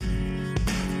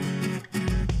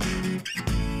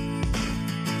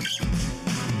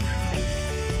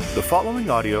The following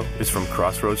audio is from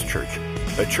Crossroads Church,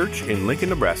 a church in Lincoln,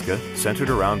 Nebraska, centered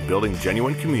around building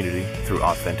genuine community through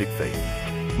authentic faith.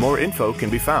 More info can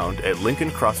be found at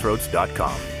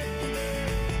lincolncrossroads.com.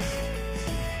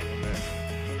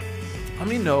 How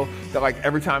many know that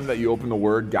every time that you open the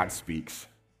Word, God speaks,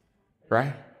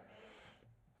 right?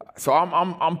 So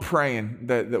I'm praying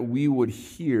that we would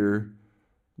hear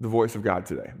the voice of God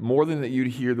today. More than that you'd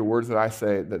hear the words that I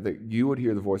say, that you would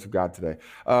hear the voice of God today.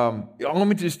 Let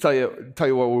me just tell you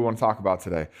what we want to talk about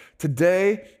today.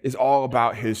 Today is all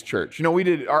about His church. You know, we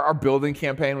did our building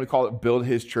campaign. We call it Build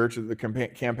His Church, the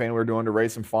campaign we were doing to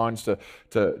raise some funds to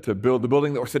build the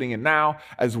building that we're sitting in now,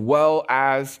 as well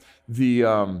as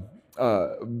the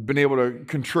been able to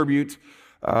contribute.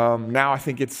 Now I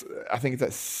think it's at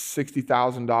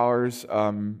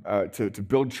 $60,000 to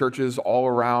build churches all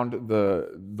around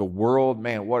the world.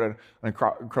 Man, what an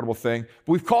incredible thing!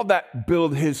 But we've called that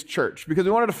Build His Church because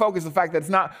we wanted to focus the fact that it's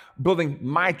not building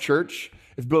my church;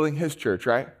 it's building His church,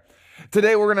 right?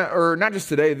 Today we're gonna, or not just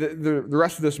today, the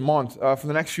rest of this month, for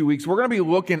the next few weeks, we're gonna be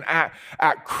looking at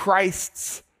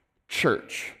Christ's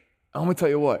church. I'm gonna tell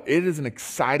you what; it is an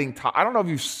exciting topic. I don't know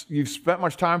if you've spent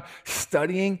much time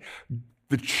studying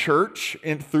the church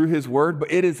and through His Word,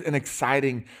 but it is an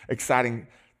exciting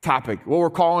topic. What we're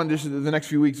calling just the next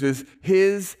few weeks is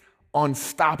His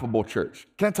unstoppable church.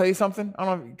 Can I tell you something? I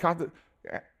don't know if you caught that.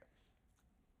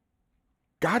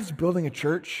 God is building a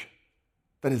church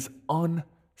that is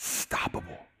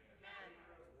unstoppable.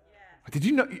 Did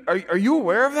you know? Are you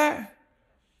aware of that?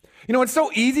 You know, it's so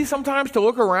easy sometimes to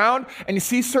look around and you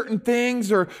see certain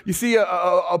things, or you see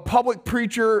a public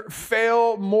preacher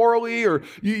fail morally, or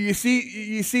you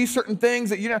see certain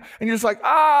things that, you know, and you're just like,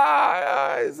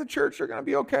 is the church going to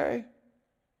be okay?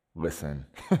 Listen,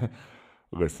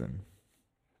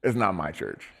 it's not my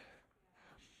church.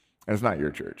 And it's not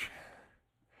your church.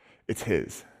 It's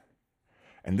His.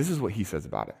 And this is what He says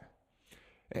about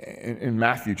it. In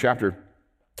Matthew chapter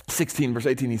 16, verse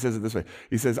 18, He says it this way.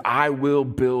 He says, I will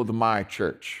build my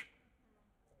church.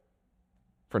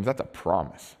 Friends, that's a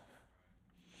promise.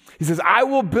 He says, I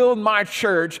will build my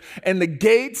church, and the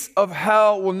gates of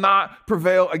hell will not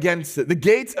prevail against it. The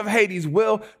gates of Hades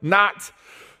will not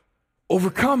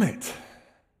overcome it.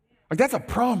 That's a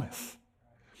promise.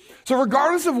 So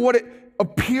regardless of what it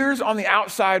appears on the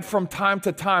outside from time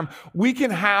to time, we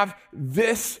can have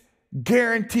this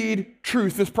guaranteed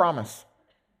truth, this promise.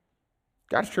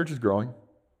 God's church is growing.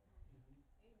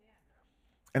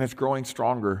 And it's growing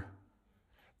stronger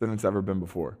than it's ever been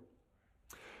before.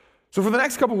 So for the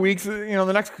next couple of weeks,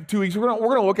 the next 2 weeks, we're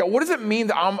gonna look at what does it mean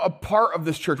that I'm a part of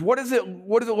this church? What does it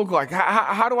look like?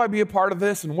 How do I be a part of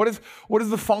this? And what is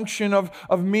the function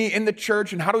of me in the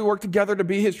church? And how do we work together to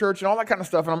be His church and all that kind of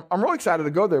stuff? And I'm really excited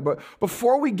to go there. But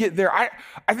before we get there, I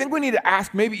think we need to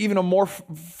ask maybe even a more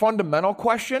fundamental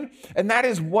question, and that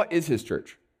is, what is His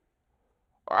church?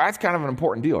 That's kind of an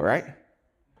important deal, right?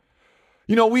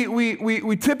 You know,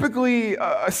 we typically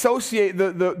associate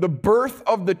the birth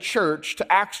of the church to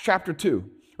Acts chapter 2,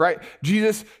 right?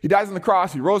 Jesus, He dies on the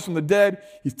cross, He rose from the dead.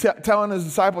 He's telling His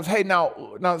disciples, hey,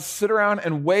 now sit around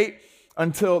and wait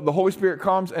until the Holy Spirit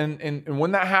comes, and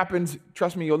when that happens,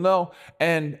 trust me, you'll know.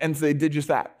 And so they did just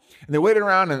that. And they waited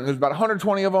around, and there's about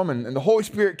 120 of them, and the Holy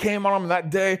Spirit came on them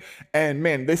that day, and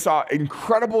man, they saw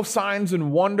incredible signs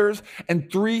and wonders, and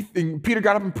Peter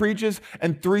got up and preaches,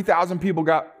 and 3,000 people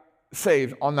got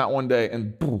saved on that one day,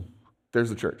 and boom, there's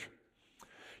the church.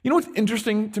 You know what's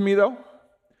interesting to me, though?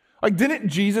 Didn't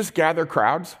Jesus gather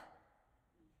crowds?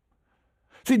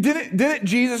 See, didn't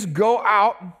Jesus go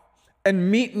out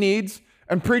and meet needs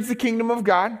and preach the kingdom of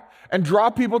God and draw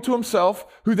people to Himself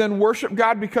who then worship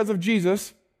God because of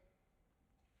Jesus?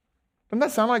 Doesn't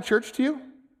that sound like church to you?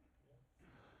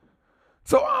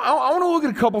 So I want to look at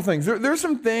a couple things. There's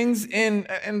some things and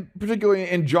particularly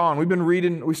in John. We've been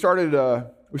reading. We started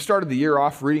the year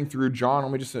off reading through John.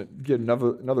 Let me just get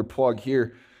another plug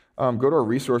here. Go to our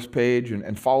resource page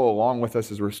and follow along with us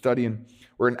as we're studying.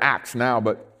 We're in Acts now,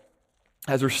 but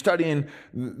as we're studying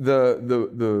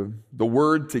the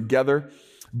Word together.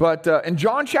 But in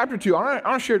John chapter 2, I want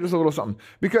to share just a little something,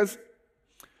 because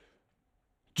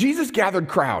Jesus gathered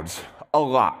crowds a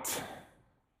lot.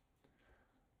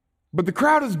 But the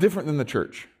crowd is different than the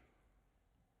church.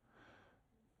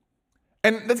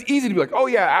 And that's easy to be like, oh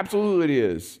yeah, absolutely it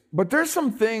is. But there's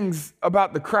some things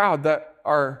about the crowd that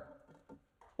are,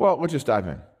 well, let's just dive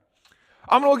in.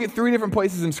 I'm going to look at 3 different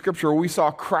places in Scripture where we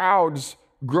saw crowds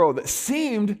grow that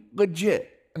seemed legit.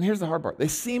 And here's the hard part. They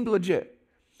seemed legit.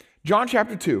 John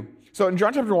chapter 2, So in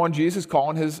John chapter 1, Jesus is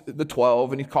calling the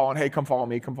 12, and he's calling, hey, come follow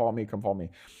me, come follow me, come follow me.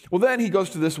 Well, then he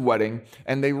goes to this wedding,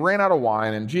 and they ran out of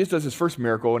wine, and Jesus does his first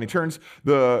miracle, and he turns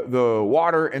the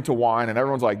water into wine, and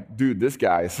everyone's like, dude, this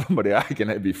guy is somebody I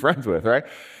can be friends with, right?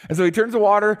 And so he turns the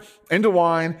water into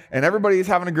wine, and everybody's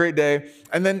having a great day.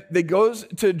 And then they goes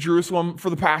to Jerusalem for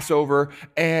the Passover,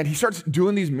 and he starts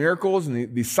doing these miracles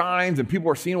and these signs, and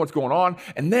people are seeing what's going on.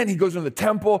 And then he goes into the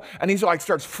temple, and he's like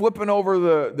starts flipping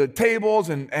over the tables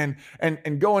and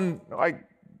going like,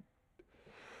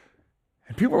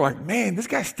 and people are like, man, this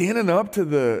guy's standing up to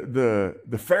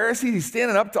the Pharisees. He's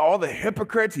standing up to all the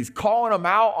hypocrites. He's calling them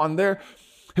out on their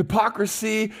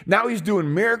hypocrisy. Now he's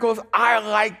doing miracles. I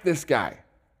like this guy.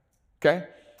 Okay?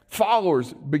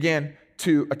 Followers began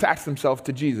to attach themselves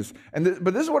to Jesus.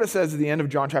 But this is what it says at the end of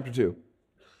John chapter 2.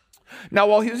 Now,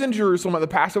 while he was in Jerusalem at the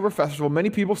Passover festival, many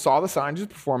people saw the signs he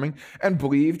was performing and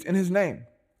believed in his name.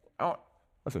 Oh,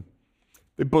 listen.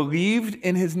 They believed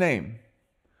in his name.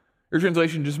 Your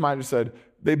translation just might have said,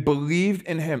 they believed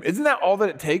in him. Isn't that all that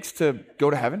it takes to go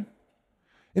to heaven?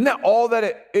 Isn't that all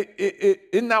that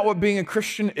isn't that what being a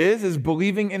Christian is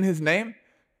believing in his name?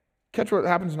 Catch what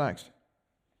happens next.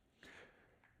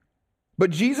 But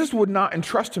Jesus would not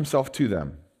entrust himself to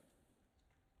them.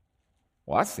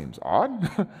 Well, that seems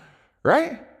odd,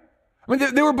 right? I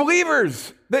mean, they were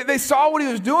believers. They saw what he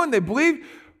was doing. They believed,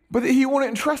 but he wouldn't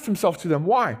entrust himself to them.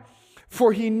 Why?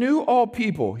 For he knew all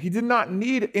people. He did not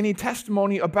need any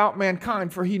testimony about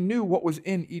mankind, for he knew what was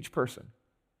in each person.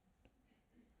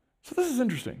 So this is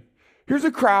interesting. Here's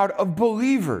a crowd of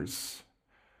believers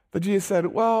that Jesus said,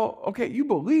 well, okay, you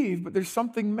believe, but there's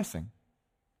something missing.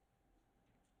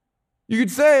 You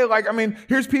could say,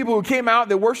 here's people who came out,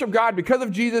 they worship God because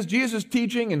of Jesus. Jesus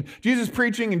teaching and Jesus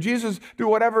preaching and Jesus do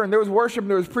whatever, and there was worship and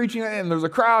there was preaching and there was a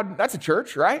crowd. That's a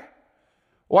church, right?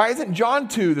 Why isn't John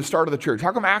 2 the start of the church?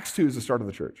 How come Acts 2 is the start of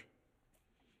the church?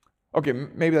 Okay,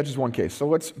 maybe that's just one case. So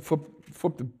let's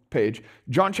flip the page.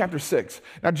 John chapter 6.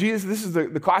 Now Jesus, this is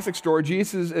the classic story.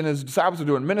 Jesus and his disciples are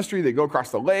doing ministry. They go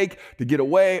across the lake to get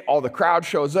away. All the crowd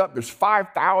shows up. There's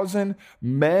 5,000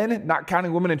 men, not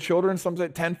counting women and children. Some say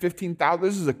 10, 15,000.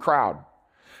 This is a crowd.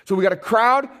 So we got a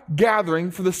crowd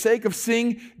gathering for the sake of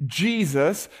seeing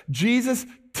Jesus. Jesus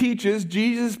teaches,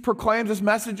 Jesus proclaims this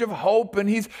message of hope, and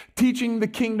he's teaching the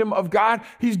kingdom of God.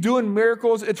 He's doing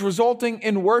miracles. It's resulting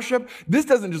in worship. This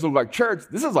doesn't just look like church.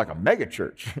 This is like a mega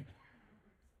church.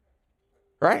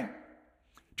 Right?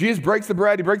 Jesus breaks the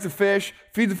bread. He breaks the fish,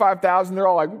 feeds the 5,000. They're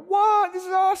all like, what? This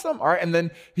is awesome. All right. And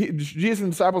then Jesus and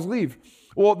the disciples leave.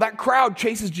 Well, that crowd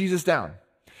chases Jesus down.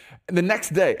 And the next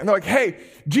day, and they're like, hey,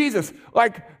 Jesus,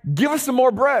 give us some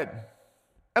more bread.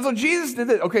 And so Jesus did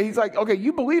it. Okay, he's like, okay,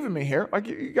 you believe in me here.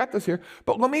 You got this here.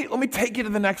 But let me take you to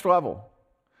the next level.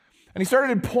 And he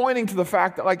started pointing to the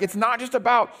fact that, it's not just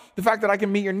about the fact that I can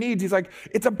meet your needs. He's like,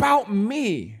 it's about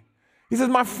me. He says,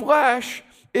 my flesh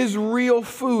is real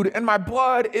food, and my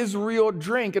blood is real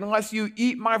drink. And unless you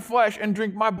eat my flesh and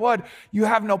drink my blood, you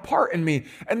have no part in me.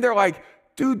 And they're like,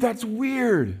 dude, that's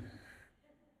weird.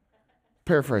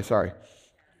 Paraphrase, sorry.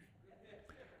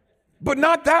 But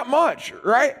not that much,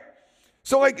 right?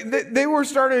 So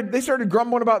they started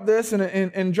grumbling about this, and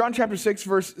in John chapter 6,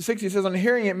 verse 60, it says, on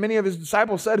hearing it, many of his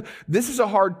disciples said, this is a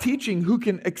hard teaching, who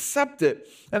can accept it?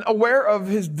 And aware of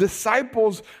his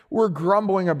disciples were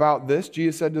grumbling about this,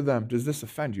 Jesus said to them, does this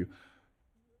offend you?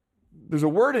 There's a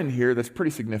word in here that's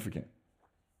pretty significant.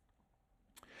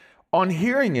 On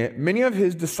hearing it, many of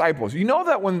his disciples, you know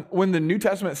that when the New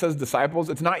Testament says disciples,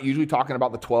 it's not usually talking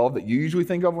about the 12 that you usually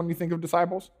think of when you think of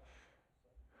disciples.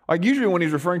 Usually when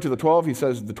he's referring to the 12, he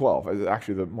says the 12 is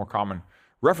actually the more common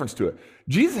reference to it.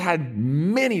 Jesus had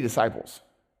many disciples.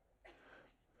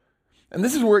 And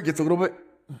this is where it gets a little bit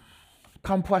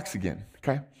complex again,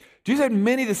 okay? Jesus had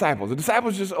many disciples. A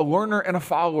disciple is just a learner and a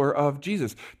follower of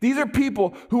Jesus. These are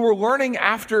people who were learning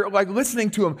after, listening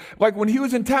to him. When he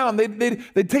was in town,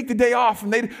 they'd take the day off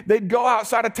and they'd go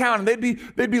outside of town and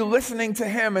they'd be listening to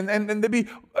him and they'd be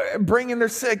bringing their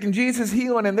sick and Jesus is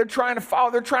healing and they're trying to follow.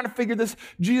 They're trying to figure this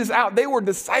Jesus out. They were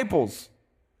disciples.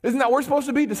 Isn't that what we're supposed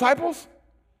to be? Disciples?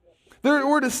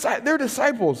 They're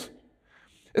disciples.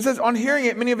 It says, on hearing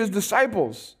it, many of his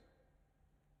disciples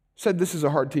said this is a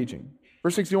hard teaching.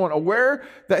 Verse 61, aware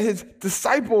that his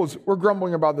disciples were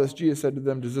grumbling about this, Jesus said to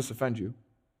them, does this offend you?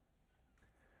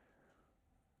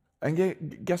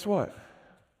 And guess what?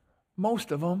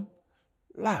 Most of them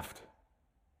left.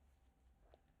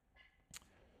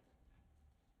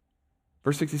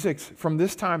 Verse 66, from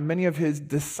this time, many of his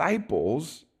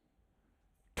disciples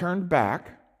turned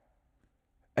back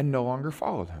and no longer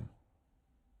followed him.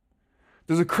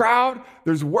 There's a crowd,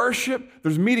 there's worship,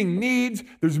 there's meeting needs,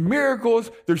 there's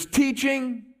miracles, there's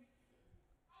teaching.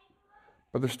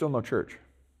 but there's still no church.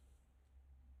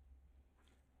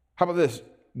 How about this?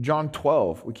 John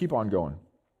 12, we keep on going.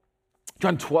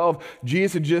 John 12,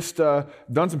 Jesus had just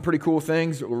done some pretty cool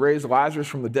things, raised Lazarus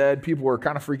from the dead. People were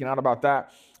kind of freaking out about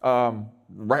that,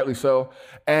 rightly so.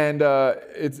 And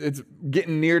it's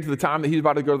getting near to the time that he's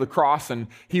about to go to the cross, and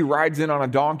he rides in on a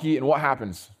donkey, and what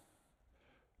happens?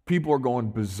 People are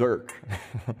going berserk.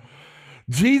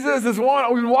 Jesus is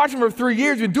one. We've been watching him for 3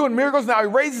 years. He's been doing miracles. Now he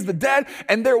raises the dead.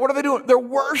 And what are they doing? They're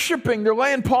worshiping. They're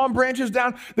laying palm branches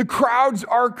down. The crowds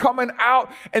are coming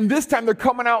out. And this time they're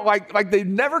coming out like they've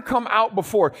never come out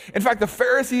before. In fact, the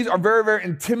Pharisees are very, very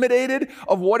intimidated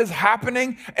of what is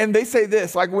happening. And they say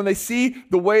this, like when they see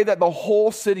the way that the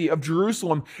whole city of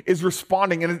Jerusalem is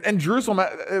responding. And Jerusalem,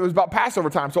 it was about Passover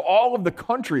time. So all of the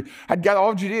country had gathered,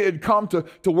 all of Judea had come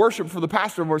to worship for the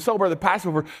Passover, celebrate the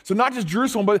Passover. So not just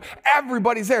Jerusalem, but everybody's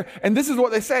there. And this is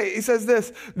what they say. He says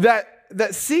this, that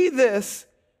see this.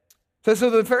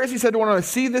 So the Pharisee said to one another,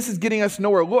 see, this is getting us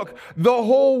nowhere. Look, the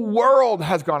whole world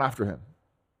has gone after him.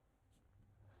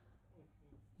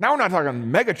 Now we're not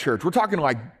talking mega church. We're talking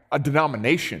like a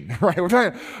denomination, right? We're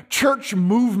talking church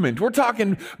movement. We're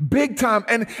talking big time.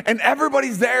 And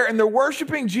everybody's there and they're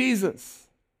worshiping Jesus.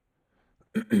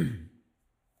 And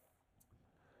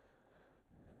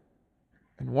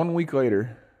 1 week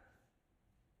later,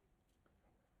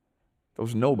 there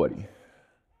was nobody.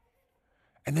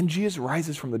 And then Jesus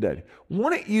rises from the dead.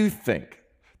 Wouldn't you think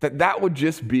that would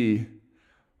just be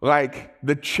like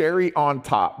the cherry on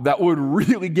top that would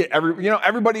really get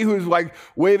everybody who's like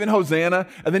waving Hosanna,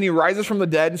 and then he rises from the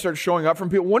dead and starts showing up from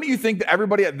people? Wouldn't you think that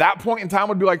everybody at that point in time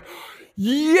would be like,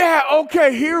 yeah,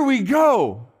 okay, here we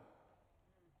go?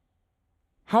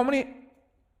 How many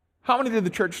did the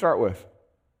church start with?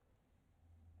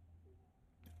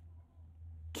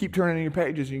 Keep turning in your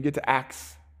pages and you get to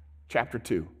Acts chapter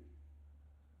 2.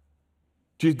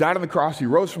 Jesus died on the cross. He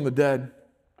rose from the dead.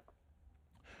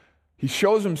 He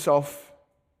shows himself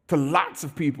to lots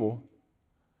of people.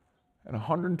 And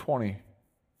 120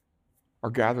 are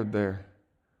gathered there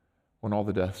when all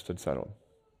the dust had settled.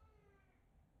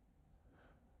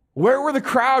 Where were the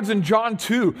crowds in John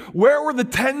 2? Where were the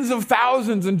tens of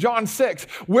thousands in John 6?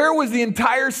 Where was the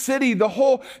entire city, the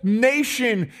whole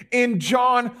nation in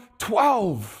John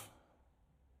 12?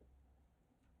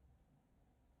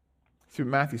 See what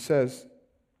Matthew says.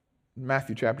 In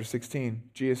Matthew chapter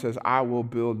 16, Jesus says, I will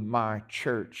build my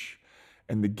church,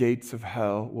 and the gates of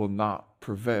hell will not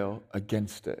prevail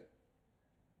against it.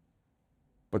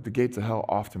 But the gates of hell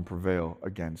often prevail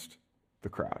against the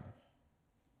crowd.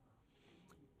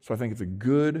 So I think it's a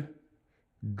good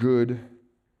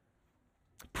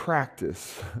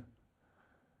practice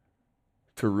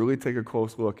to really take a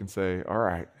close look and say, all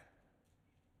right,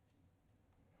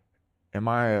 am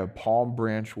I a palm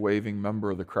branch waving member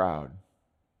of the crowd?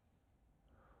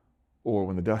 Or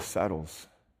when the dust settles,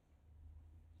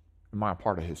 am I a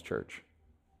part of his church?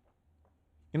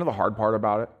 You know the hard part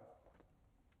about it?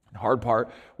 The hard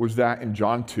part was that in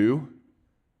John 2,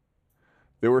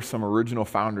 there were some original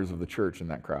founders of the church in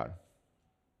that crowd.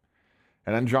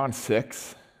 And in John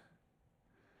 6,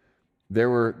 there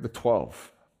were the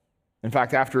 12. In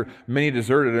fact, after many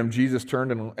deserted him, Jesus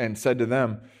turned and said to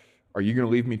them, are you going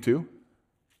to leave me too?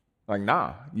 Like,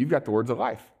 nah, you've got the words of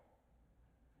life.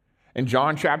 In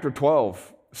John chapter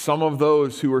 12, some of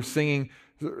those who were saying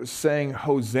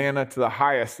Hosanna to the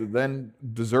highest, then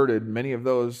deserted. Many of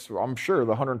those, I'm sure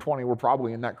the 120 were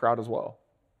probably in that crowd as well.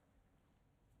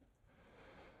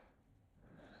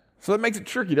 So that makes it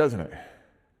tricky, doesn't it?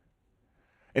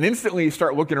 And instantly you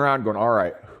start looking around going, all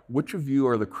right, which of you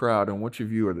are the crowd and which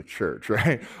of you are the church,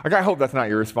 right? Like, I hope that's not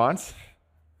your response.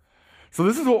 So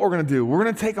this is what we're going to do. We're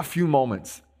going to take a few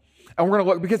moments and we're going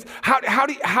to look, because how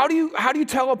do you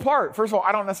tell apart? First of all,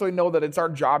 I don't necessarily know that it's our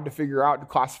job to figure out, to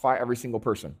classify every single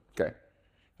person. Okay,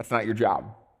 that's not your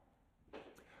job.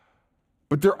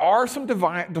 But there are some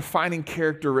defining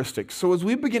characteristics. So as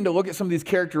we begin to look at some of these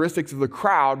characteristics of the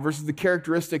crowd versus the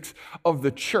characteristics of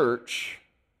the church,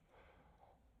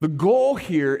 the goal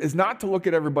here is not to look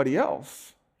at everybody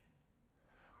else,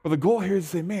 but the goal here is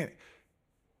to say, man,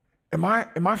 am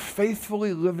I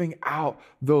faithfully living out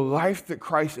the life that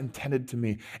Christ intended to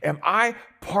me? Am I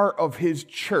part of his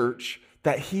church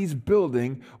that he's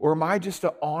building, or am I just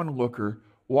an onlooker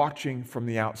watching from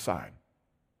the outside?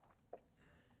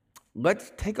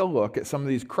 Let's take a look at some of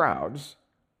these crowds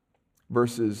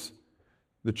versus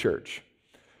the church.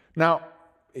 Now,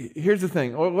 here's the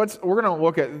thing. We're going to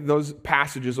look at those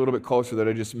passages a little bit closer that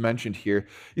I just mentioned here.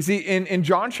 You see, in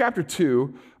John chapter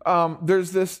 2,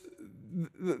 there's this,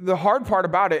 the hard part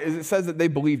about it is it says that they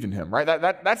believed in him, right?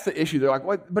 That's the issue. They're like,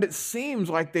 what? But it seems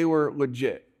like they were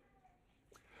legit.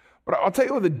 But I'll tell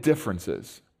you what the difference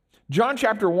is. John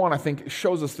chapter 1, I think,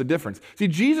 shows us the difference. See,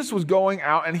 Jesus was going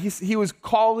out and he was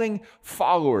calling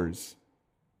followers.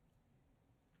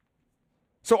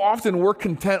 So often we're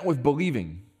content with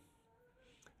believing.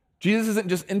 Jesus isn't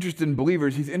just interested in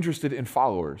believers, he's interested in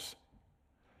followers.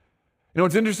 You know,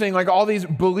 it's interesting, like all these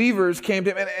believers came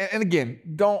to him, and again,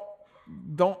 don't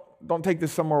take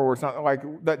this somewhere where it's not like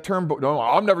that term, no,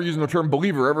 I'm never using the term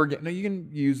believer ever again. No, you can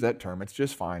use that term. It's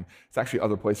just fine. It's actually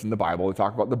other places in the Bible that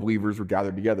talk about the believers were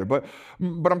gathered together. But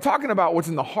I'm talking about what's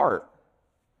in the heart.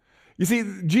 You see,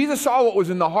 Jesus saw what was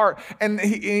in the heart, and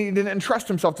he didn't entrust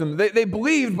himself to them. They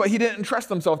believed, but he didn't entrust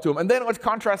himself to them. And then let's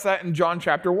contrast that in John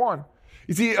chapter 1.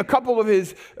 You see, a couple of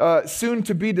his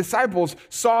soon-to-be disciples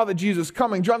saw that Jesus was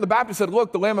coming. John the Baptist said,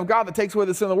 look, the Lamb of God that takes away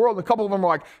the sin of the world. And a couple of them were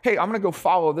like, hey, I'm going to go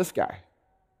follow this guy.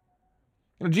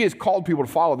 You know, Jesus called people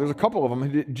to follow. There's a couple of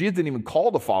them Jesus didn't even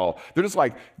call to follow. They're just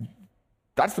like,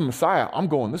 that's the Messiah. I'm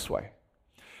going this way.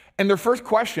 And their first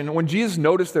question, when Jesus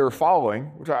noticed they were following,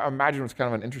 which I imagine was kind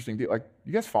of an interesting deal, like,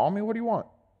 you guys follow me? What do you want?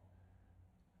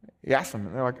 He asked them,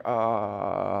 and they're like,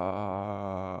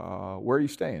 where are you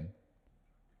staying?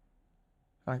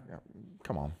 Like,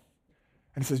 come on.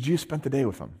 And it says, Jesus spent the day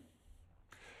with them.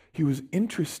 He was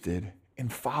interested in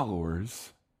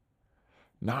followers,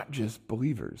 not just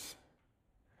believers.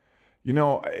 You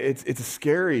know, it's a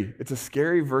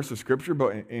scary verse of scripture,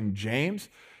 but in James,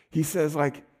 he says,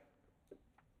 like,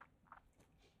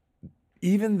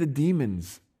 even the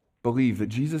demons believe that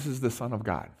Jesus is the Son of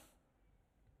God.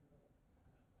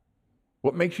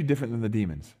 What makes you different than the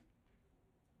demons?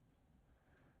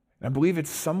 And I believe it's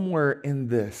somewhere in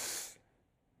this.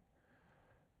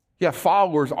 Yeah,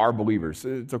 followers are believers.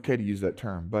 It's okay to use that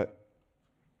term, but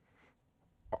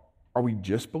are we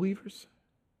just believers?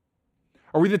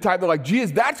 Are we the type that like, Jesus,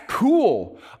 that's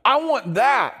cool. I want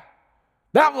that.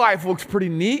 That life looks pretty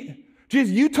neat.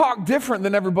 Jesus, you talk different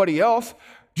than everybody else.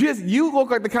 Jesus, you look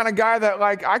like the kind of guy that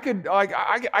like I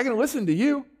can listen to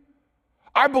you.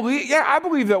 I believe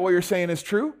that what you're saying is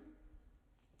true.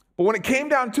 But when it came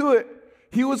down to it,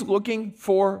 he was looking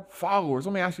for followers.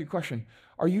 Let me ask you a question.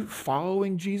 Are you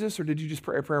following Jesus, or did you just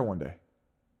pray a prayer one day?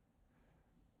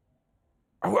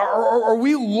 Are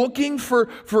we looking for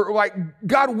like,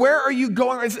 God, where are you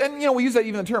going? And, you know, we use that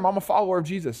even the term, I'm a follower of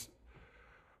Jesus.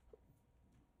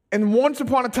 And once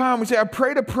upon a time, we say, I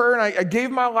prayed a prayer and I gave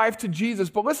my life to Jesus.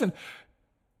 But listen,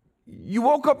 you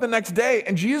woke up the next day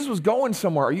and Jesus was going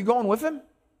somewhere. Are you going with him?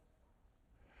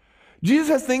 Jesus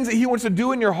has things that he wants to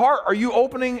do in your heart. Are you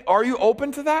open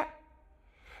to that?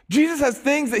 Jesus has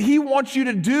things that he wants you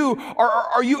to do.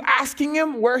 Are you asking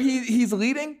him where he's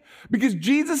leading? Because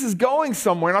Jesus is going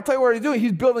somewhere, and I'll tell you what he's doing.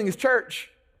 He's building his church.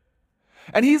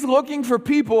 And he's looking for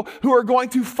people who are going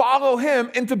to follow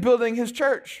him into building his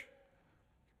church.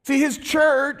 See, his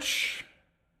church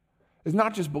is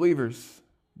not just believers,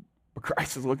 but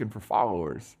Christ is looking for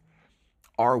followers.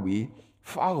 Are we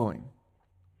following?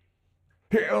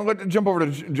 Here, let's jump over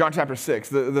to John chapter 6,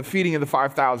 the feeding of the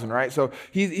 5,000, right? So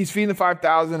he's feeding the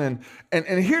 5,000,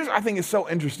 and here's, I think, is so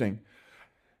interesting.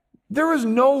 There was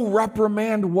no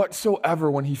reprimand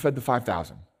whatsoever when he fed the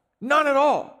 5,000. None at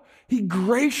all. He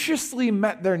graciously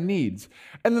met their needs.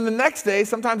 And then the next day,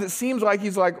 sometimes it seems like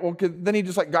he's like, well, then he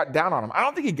just like got down on them. I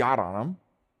don't think he got on them.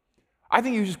 I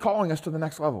think he was just calling us to the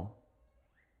next level.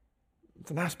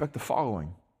 It's an aspect of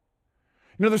following.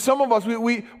 You know, there's some of us,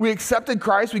 we accepted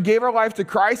Christ, we gave our life to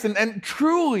Christ, and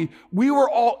truly, we were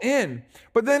all in.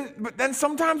 But then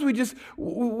sometimes we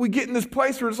get in this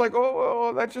place where it's like,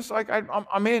 oh, that's just like,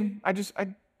 I'm in. I just got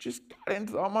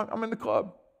into, I'm in the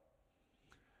club.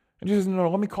 And Jesus says, no,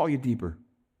 let me call you deeper.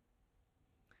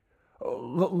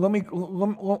 Let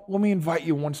me invite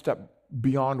you one step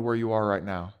beyond where you are right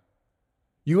now.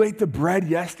 You ate the bread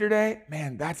yesterday?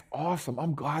 Man, that's awesome.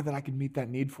 I'm glad that I could meet that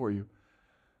need for you.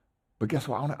 But guess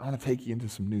what? I want to take you into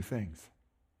some new things.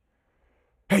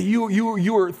 Hey,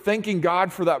 you were thanking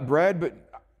God for that bread, but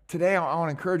today I want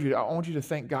to encourage you. I want you to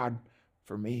thank God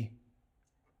for me,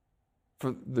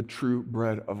 for the true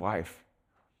bread of life.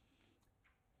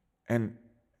 And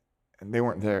they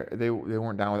weren't there. They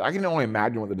weren't down with it. I can only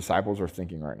imagine what the disciples are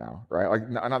thinking right now, right?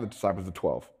 Like, not the disciples, the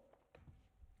 12.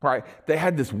 Right? They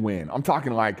had this win. I'm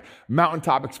talking like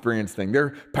mountaintop experience thing.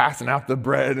 They're passing out the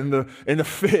bread and the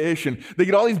fish, and they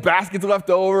get all these baskets left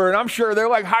over, and I'm sure they're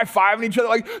like high-fiving each other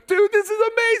like, dude, this is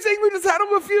amazing. We just had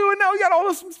them a few, and now we got all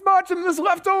this much and this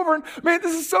left over, and man,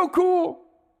 this is so cool.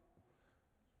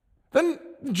 Then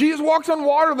Jesus walks on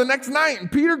water the next night,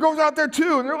 and Peter goes out there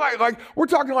too, and they're like we're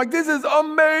talking like, this is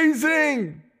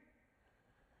amazing.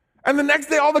 And the next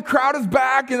day, all the crowd is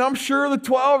back, and I'm sure the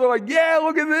 12 are like, yeah,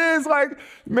 look at this. Like,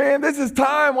 man, this is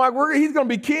time. Like, he's going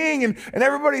to be king, and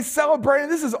everybody's celebrating.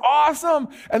 This is awesome.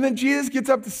 And then Jesus gets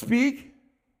up to speak.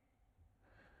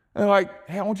 And they're like,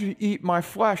 hey, I want you to eat my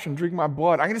flesh and drink my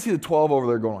blood. I can just see the 12 over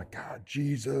there going like, God,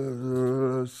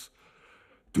 Jesus,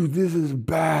 dude, this is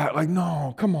bad. Like,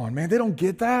 no, come on, man. They don't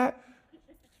get that.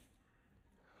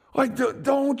 Like,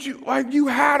 don't you, like, you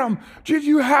had him. Jesus,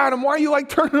 you had him. Why are you, like,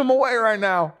 turning him away right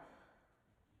now?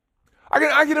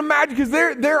 I can imagine, because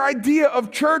their idea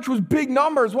of church was big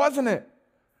numbers, wasn't it?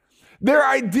 Their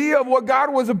idea of what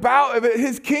God was about,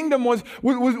 his kingdom was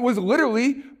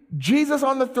literally Jesus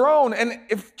on the throne. And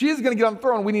if Jesus is going to get on the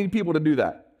throne, we need people to do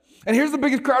that. And here's the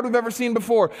biggest crowd we've ever seen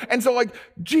before. And so, like,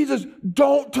 Jesus,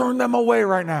 don't turn them away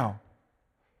right now.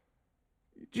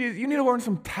 Jesus, you need to learn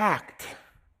some tact.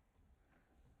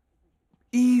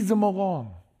 Ease them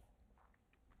along.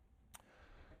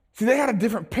 See, they had a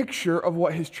different picture of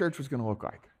what his church was going to look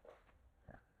like.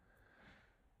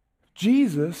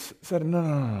 Jesus said,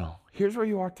 no. Here's where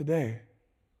you are today.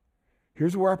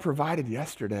 Here's where I provided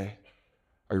yesterday.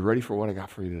 Are you ready for what I got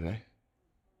for you today?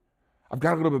 I've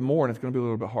got a little bit more, and it's going to be a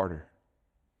little bit harder.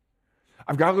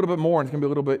 I've got a little bit more, and it's going to be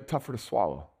a little bit tougher to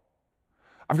swallow.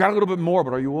 I've got a little bit more,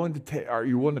 but are you willing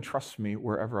to trust me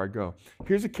wherever I go?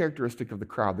 Here's a characteristic of the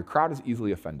crowd. The crowd is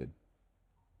easily offended.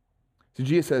 So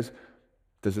Jesus says,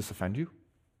 does this offend you?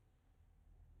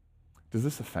 Does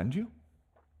this offend you?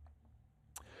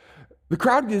 The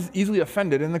crowd is easily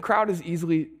offended, and the crowd is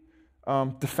easily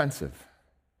defensive.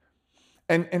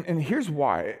 And here's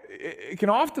why. It can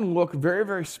often look very,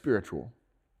 very spiritual.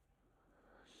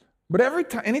 But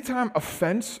anytime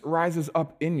offense rises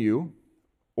up in you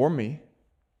or me,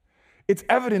 it's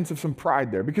evidence of some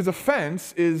pride there, because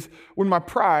offense is when my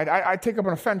pride, I take up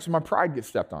an offense when my pride gets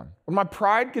stepped on. When my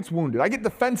pride gets wounded. I get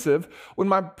defensive when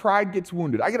my pride gets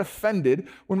wounded. I get offended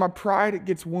when my pride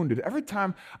gets wounded. Every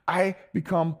time I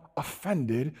become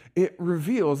offended, it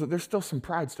reveals that there's still some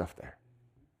pride stuff there.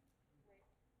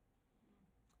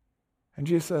 And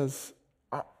Jesus says,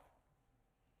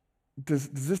 does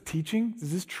this teaching,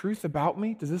 does this truth about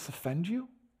me, does this offend you?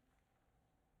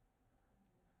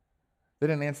 They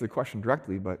didn't answer the question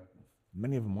directly, but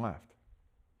many of them left.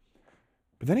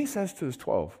 But then he says to his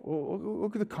 12, well,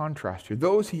 look at the contrast here.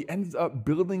 Those he ends up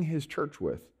building his church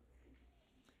with.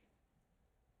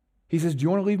 He says, do you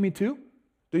want to leave me too?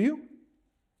 Do you?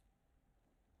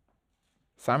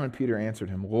 Simon Peter answered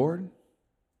him, Lord,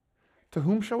 to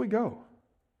whom shall we go?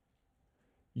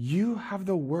 You have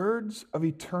the words of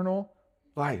eternal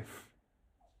life.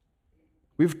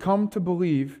 We've come to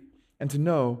believe and to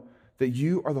know that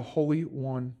you are the Holy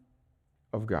One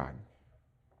of God.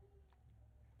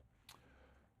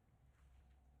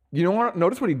 You know what?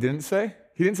 Notice what he didn't say?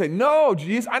 He didn't say, no,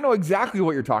 Jesus, I know exactly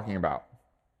what you're talking about.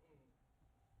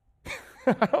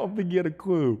 I don't think he had a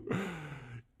clue.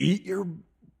 You're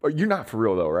not for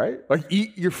real though, right? Like,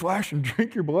 eat your flesh and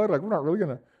drink your blood. Like, we're not really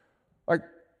going to, like,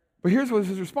 but here's what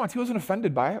his response. He wasn't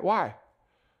offended by it. Why?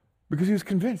 Because he was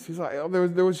convinced. He's like,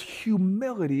 there was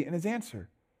humility in his answer.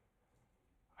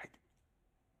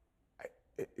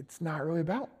 It's not really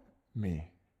about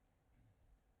me.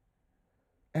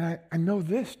 And I know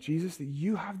this, Jesus, that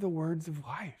you have the words of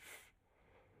life.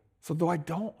 So though I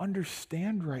don't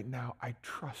understand right now, I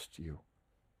trust you. You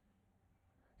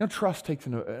know, trust takes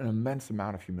an immense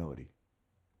amount of humility.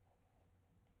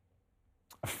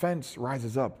 Offense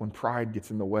rises up when pride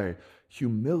gets in the way.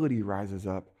 Humility rises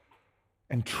up,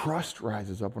 and trust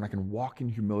rises up when I can walk in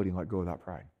humility and let go of that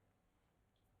pride.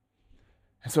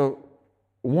 And so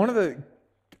one of the,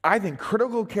 I think,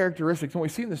 critical characteristics, and we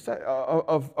see in this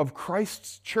of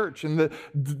Christ's church, and the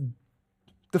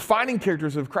defining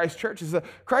characters of Christ's church, is that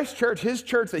Christ's church, his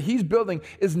church that he's building,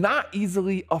 is not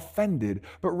easily offended,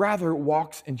 but rather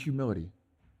walks in humility.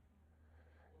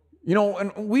 You know,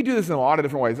 and we do this in a lot of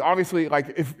different ways. Obviously,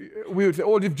 like, if we would say,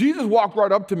 well, if Jesus walked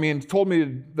right up to me and told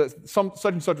me that such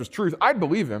and such was truth, I'd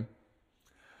believe him.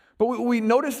 But we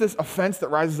notice this offense that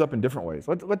rises up in different ways.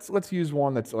 Let's use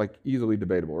one that's like easily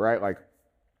debatable, right? Like,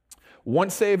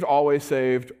 once saved, always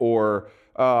saved, or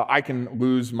I can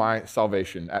lose my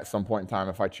salvation at some point in time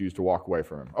if I choose to walk away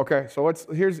from him. Okay, so let's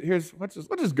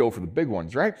just go for the big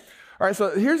ones, right? All right,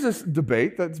 so here's this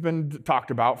debate that's been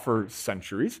talked about for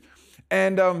centuries.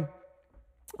 And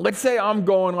let's say I'm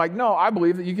going like, no, I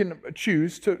believe that you can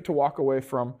choose to walk away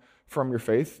from your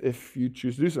faith if you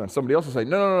choose to do so. And somebody else will say,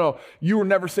 no, you were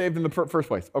never saved in the first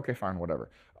place. Okay, fine, whatever.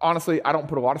 Honestly, I don't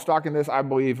put a lot of stock in this. I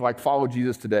believe, like, follow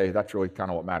Jesus today. That's really kind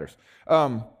of what matters.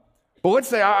 But let's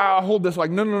say I hold this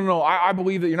like, no. I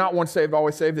believe that you're not once saved,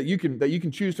 always saved, that you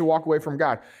can choose to walk away from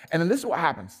God. And then this is what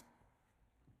happens.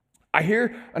 I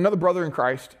hear another brother in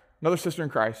Christ, another sister in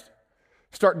Christ,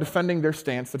 start defending their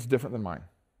stance that's different than mine.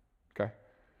 Okay?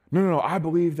 No, I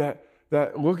believe that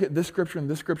look at this scripture and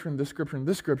this scripture and this scripture and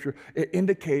this scripture. It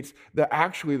indicates that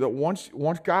actually that once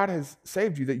God has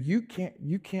saved you, that you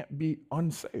can't be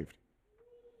unsaved.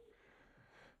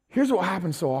 Here's what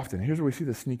happens so often. Here's where we see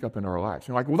this sneak up into our lives.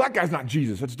 You're like, well, that guy's not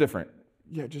Jesus. That's different.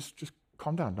 Yeah, just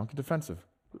calm down. Don't get defensive.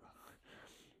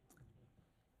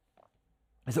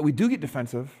 Is that we do get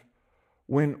defensive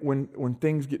when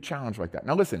things get challenged like that.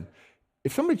 Now listen,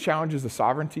 if somebody challenges the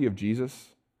sovereignty of Jesus,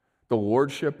 the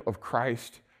lordship of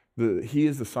Christ, he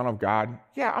is the Son of God,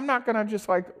 yeah, I'm not going to just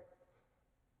like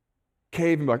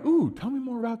cave and be like, ooh, tell me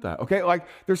more about that. Okay, like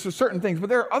there's certain things, but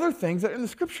there are other things that in the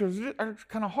scriptures are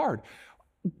kind of hard.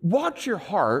 Watch your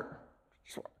heart.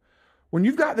 When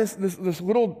you've got this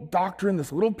little doctrine,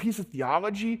 this little piece of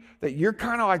theology that you're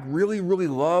kind of like really, really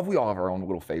love, we all have our own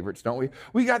little favorites, don't we?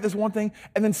 We got this one thing,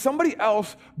 and then somebody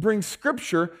else brings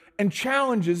scripture and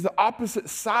challenges the opposite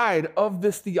side of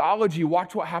this theology.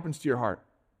 Watch what happens to your heart.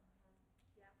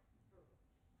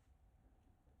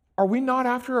 Are we not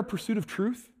after a pursuit of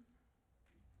truth?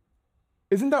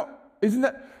 Isn't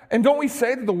that, and don't we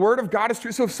say that the word of God is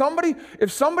true? So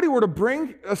if somebody were to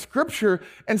bring a scripture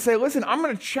and say, listen, I'm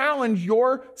going to challenge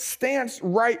your stance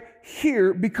right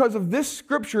here because of this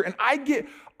scripture, and I get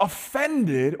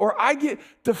offended or I get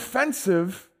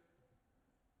defensive,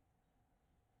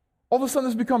 all of a sudden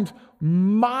this becomes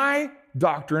my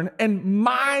doctrine and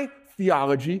my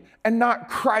theology and not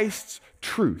Christ's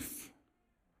truth.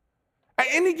 At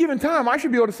any given time, I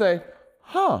should be able to say,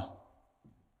 I've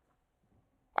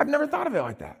never thought of it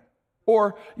like that.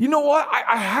 Or, you know what,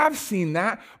 I have seen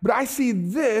that, but I see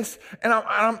this, and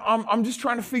I'm just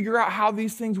trying to figure out how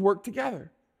these things work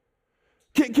together.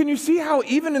 Can you see how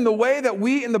even in the way that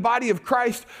we in the body of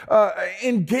Christ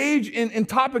engage in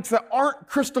topics that aren't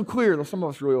crystal clear, though some of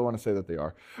us really want to say that they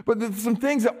are, but there's some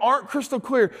things that aren't crystal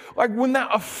clear, like when that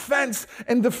offense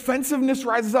and defensiveness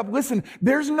rises up, listen,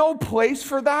 there's no place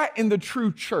for that in the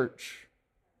true church.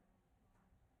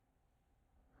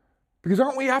 Because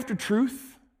aren't we after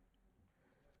truth?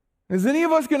 Is any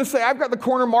of us going to say, I've got the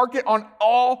corner market on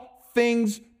all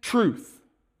things truth?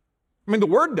 I mean, the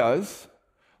word does,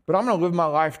 but I'm going to live my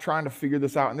life trying to figure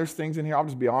this out. And there's things in here, I'll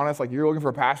just be honest, like you're looking for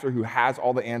a pastor who has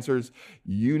all the answers,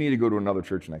 you need to go to another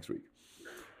church next week.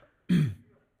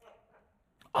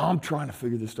 I'm trying to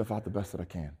figure this stuff out the best that I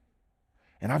can.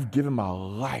 And I've given my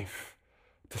life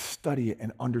to study it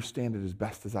and understand it as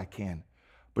best as I can.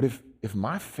 But if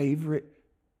my favorite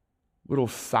little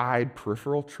side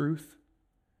peripheral truth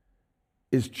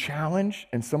is challenge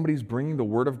and somebody's bringing the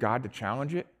word of God to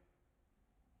challenge it,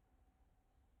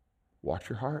 watch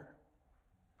your heart.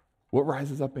 What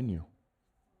rises up in you?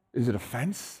 Is it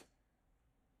offense?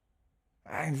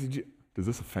 Does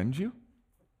this offend you?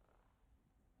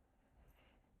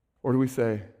 Or do we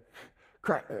say,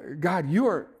 God,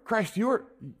 you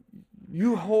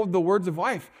hold the words of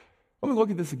life. Let me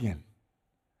look at this again.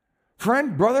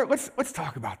 Friend, brother, let's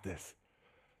talk about this.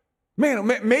 Man,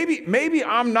 maybe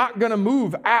I'm not going to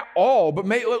move at all, but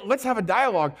let's have a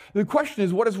dialogue. The question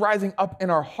is, what is rising up in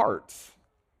our hearts?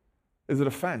 Is it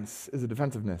offense? Is it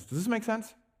defensiveness? Does this make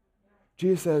sense?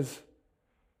 Jesus says,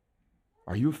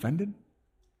 are you offended?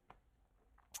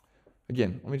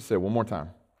 Again, let me just say it one more time.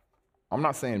 I'm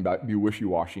not saying about be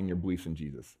wishy-washy in your beliefs in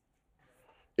Jesus.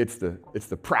 It's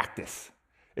the practice.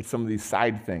 It's some of these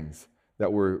side things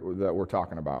that we're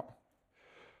talking about.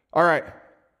 All right,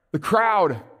 the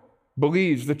crowd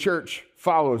believes, the church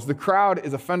follows. The crowd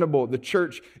is offendable, the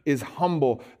church is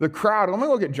humble. The crowd, let me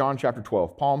look at John chapter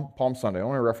 12, Palm Sunday. I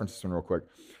want to reference this one real quick.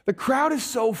 The crowd is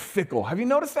so fickle. Have you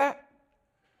noticed that?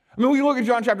 I mean, we look at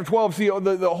John chapter 12, see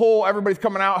the whole, everybody's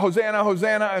coming out, Hosanna,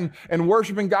 Hosanna, and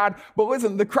worshiping God. But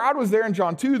listen, the crowd was there in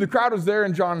John 2, the crowd was there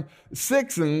in John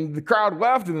 6, and the crowd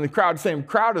left, and the same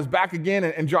crowd is back again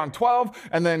in John 12.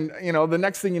 And then, the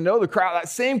next thing you know, that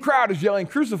same crowd is yelling,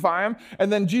 crucify him, and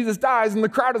then Jesus dies, and the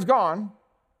crowd is gone.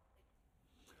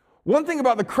 One thing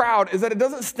about the crowd is that it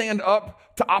doesn't stand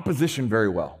up to opposition very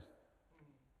well.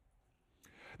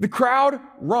 The crowd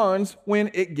runs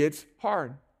when it gets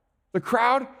hard. The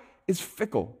crowd is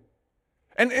fickle.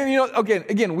 And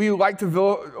again, we like to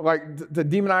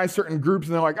demonize certain groups,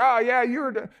 and they're like, oh yeah,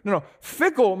 no.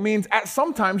 Fickle means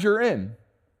sometimes you're in.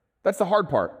 That's the hard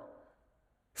part.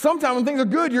 Sometimes when things are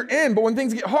good, you're in, but when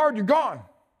things get hard, you're gone.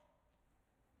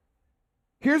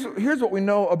 Here's what we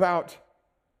know about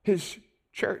his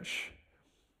church.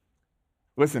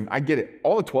 Listen, I get it.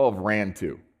 All the 12 ran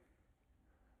too.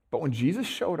 But when Jesus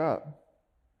showed up,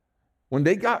 when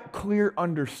they got clear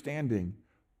understanding,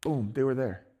 boom, they were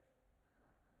there.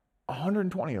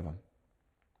 120 of them.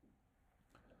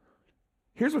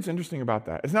 here's what's interesting about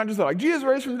that. It's not just like, Jesus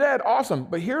raised from the dead, awesome.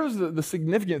 But here's the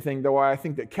significant thing, though, I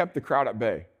think that kept the crowd at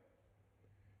bay,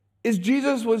 is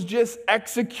Jesus was just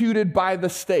executed by the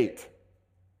state.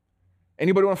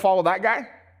 Anybody want to follow that guy?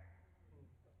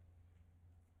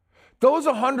 Those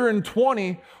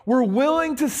 120 were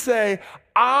willing to say,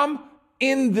 I'm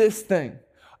in this thing.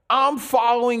 I'm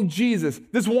following Jesus,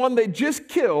 this one they just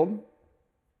killed.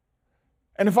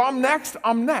 And if I'm next,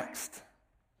 I'm next.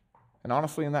 And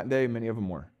honestly, in that day, many of them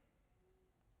were.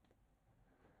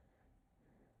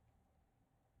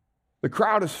 The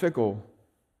crowd is fickle.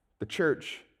 The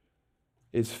church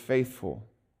is faithful.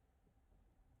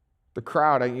 The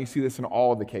crowd, and you see this in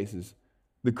all of the cases,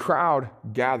 the crowd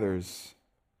gathers.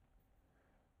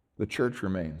 The church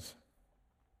remains.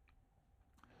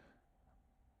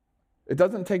 It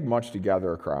doesn't take much to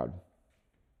gather a crowd.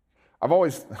 I've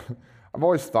always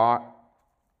thought,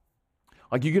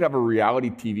 like, you could have a reality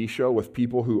TV show with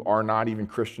people who are not even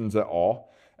Christians at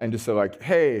all, and just say like,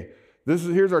 hey,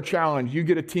 here's our challenge. You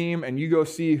get a team and you go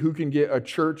see who can get a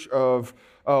church of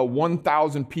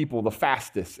 1,000 people the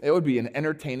fastest. It would be an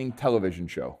entertaining television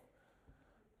show.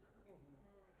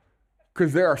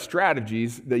 Because there are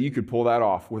strategies that you could pull that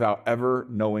off without ever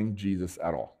knowing Jesus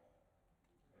at all.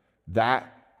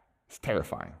 That is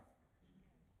terrifying.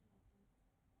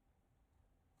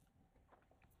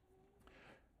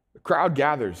 The crowd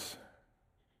gathers,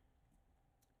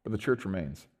 but the church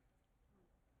remains.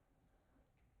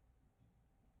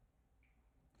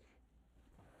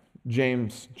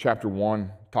 James chapter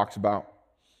 1 talks about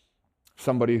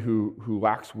somebody who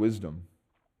lacks wisdom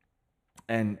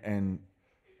and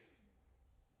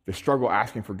they struggle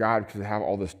asking for God because they have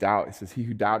all this doubt. It says, he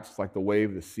who doubts is like the wave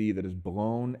of the sea that is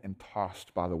blown and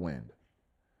tossed by the wind.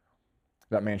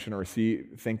 That man shouldn't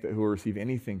think that who will receive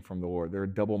anything from the Lord. They're a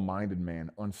double-minded man,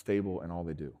 unstable in all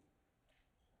they do.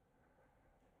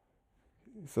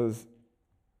 It says,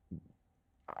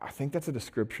 I think that's a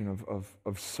description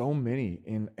of so many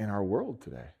in our world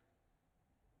today.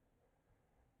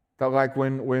 That like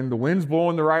when the wind's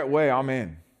blowing the right way, I'm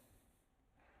in.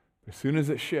 As soon as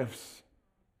it shifts,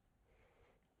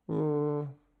 when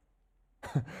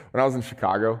I was in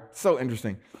Chicago, so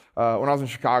interesting. When I was in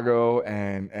Chicago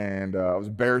and I was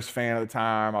a Bears fan at the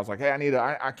time, I was like, hey,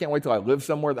 I can't wait till I live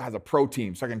somewhere that has a pro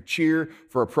team so I can cheer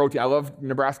for a pro team. I love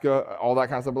Nebraska, all that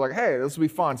kind of stuff. But like, hey, this will be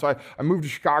fun. So I moved to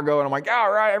Chicago and I'm like,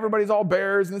 all right, everybody's all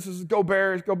Bears and this is go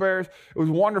Bears, go Bears. It was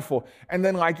wonderful. And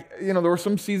then there were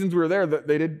some seasons we were there that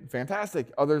they did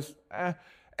fantastic. Others,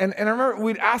 And I remember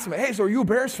we'd ask them, hey, so are you a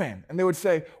Bears fan? And they would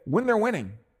say, when they're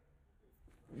winning.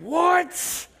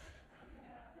 What?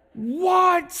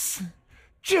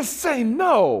 Just say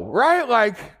no, right?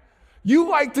 Like, you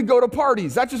like to go to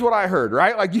parties. That's just what I heard,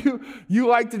 right? Like, you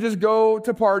like to just go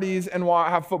to parties and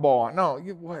have football on. No,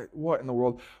 what in the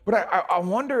world? But I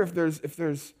wonder if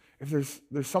there's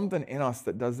something in us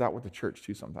that does that with the church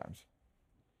too sometimes.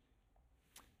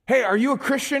 Hey, are you a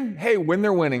Christian? Hey, when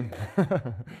they're winning.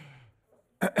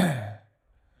 But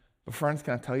friends,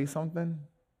 can I tell you something?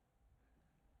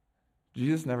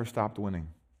 Jesus never stopped winning.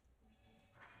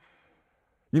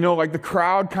 Like the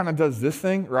crowd kind of does this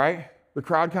thing, right? The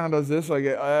crowd kind of does this, like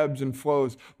it ebbs and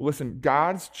flows. Well, listen,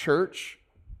 God's church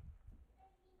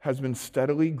has been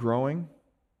steadily growing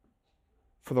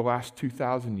for the last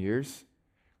 2,000 years,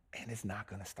 and it's not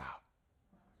going to stop.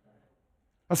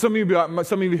 Now, some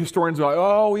of you historians are like,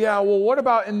 oh, yeah, well, what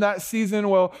about in that season?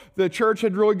 Well, the church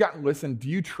had really gotten, listen, do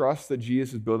you trust that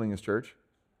Jesus is building his church?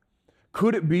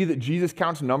 Could it be that Jesus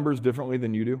counts numbers differently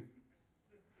than you do?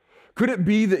 Could it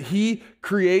be that he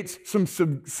creates some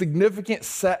significant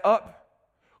setup?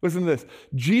 Listen to this.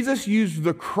 Jesus used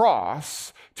the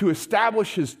cross to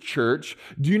establish his church.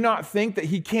 Do you not think that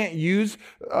he can't use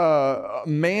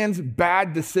man's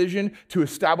bad decision to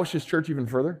establish his church even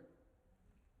further?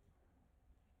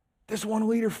 This one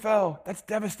leader fell. That's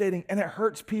devastating, and it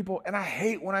hurts people, and I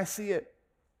hate when I see it.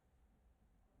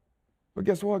 But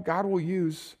guess what? God will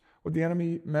use what the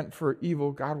enemy meant for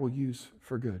evil, God will use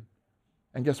for good.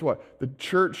 And guess what? The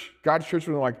church, God's church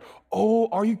was like, oh,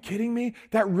 are you kidding me?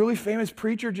 That really famous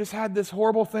preacher just had this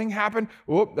horrible thing happen.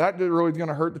 Whoop, that really is going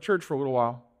to hurt the church for a little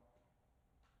while.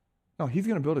 No, he's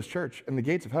going to build his church, and the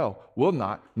gates of hell will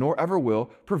not, nor ever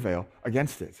will, prevail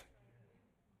against it.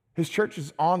 His church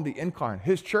is on the incline.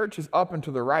 His church is up and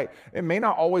to the right. It may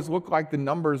not always look like the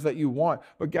numbers that you want,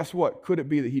 but guess what? Could it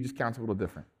be that he just counts a little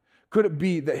different? Could it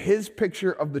be that his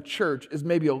picture of the church is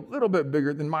maybe a little bit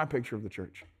bigger than my picture of the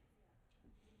church?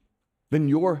 Than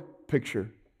your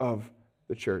picture of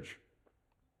the church?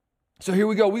 So here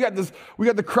we go. We got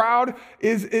the crowd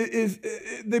is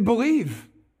they believe.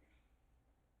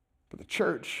 But the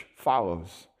church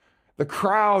follows. The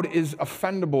crowd is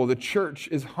offendable. The church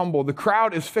is humble. The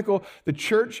crowd is fickle. The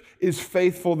church is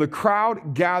faithful. The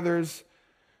crowd gathers.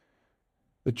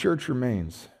 The church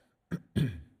remains.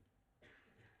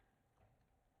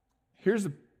 Here's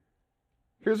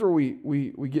where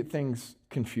we get things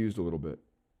confused a little bit.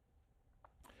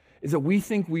 Is that we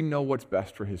think we know what's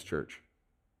best for his church.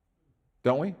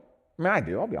 Don't we? I mean, I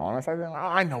do. I'll be honest.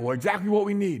 I know exactly what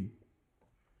we need.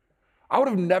 I would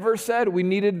have never said we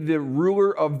needed the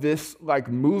ruler of this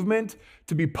movement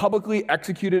to be publicly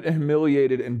executed and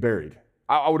humiliated and buried.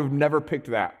 I would have never picked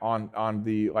that on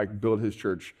the build his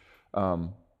church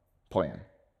plan.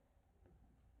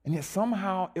 And yet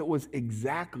somehow it was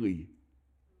exactly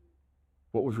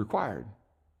what was required.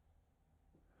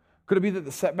 Could it be that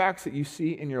the setbacks that you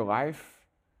see in your life,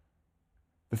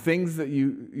 the things that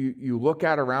you look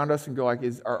at around us and go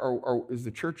is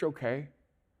the church okay?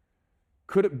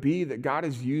 Could it be that God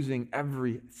is using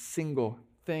every single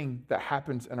thing that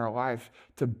happens in our life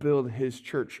to build his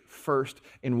church first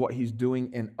in what he's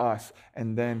doing in us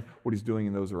and then what he's doing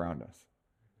in those around us?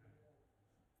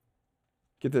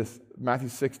 Get this, Matthew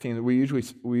 16, we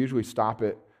usually stop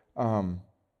it.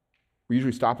 We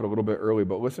usually stop it a little bit early,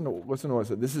 but listen to what it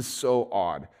says. This is so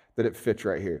odd that it fits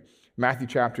right here. Matthew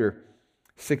chapter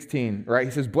 16, right?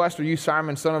 He says, "Blessed are you,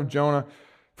 Simon, son of Jonah,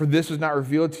 for this was not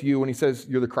revealed to you," when he says,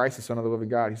 "You're the Christ, the Son of the living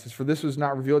God." He says, "For this was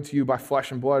not revealed to you by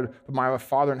flesh and blood, but by my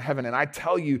Father in heaven. And I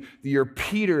tell you that you're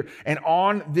Peter, and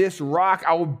on this rock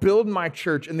I will build my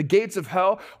church, and the gates of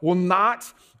hell will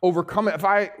not overcome it.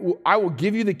 I will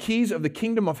give you the keys of the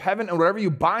kingdom of heaven, and whatever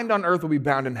you bind on earth will be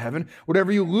bound in heaven.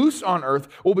 Whatever you loose on earth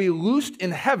will be loosed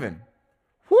in heaven."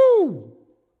 Woo!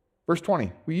 Verse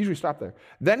 20, we usually stop there.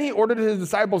 "Then he ordered his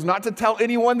disciples not to tell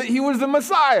anyone that he was the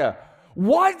Messiah."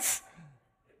 What?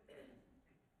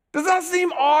 Does that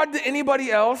seem odd to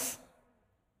anybody else?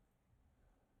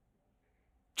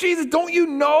 Jesus, don't you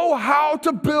know how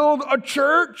to build a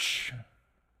church?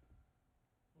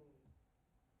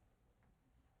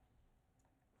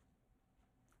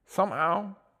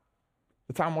 Somehow,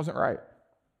 the time wasn't right.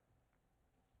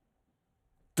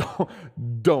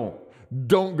 Don't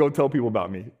go tell people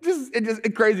about me. It's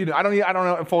crazy. I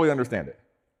don't fully understand it.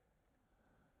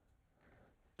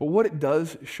 But what it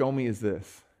does show me is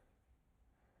this: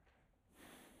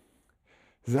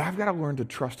 is that I've got to learn to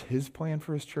trust his plan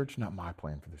for his church, not my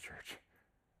plan for the church.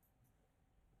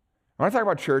 When I talk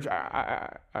about church,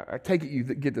 I take it you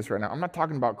get this right now. I'm not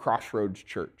talking about Crossroads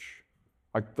Church,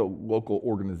 like the local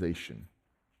organization.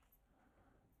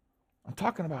 I'm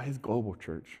talking about his global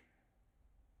church.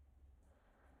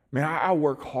 Man, I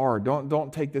work hard.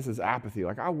 Don't take this as apathy.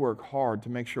 I work hard to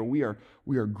make sure we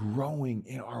are growing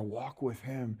in our walk with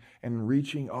him and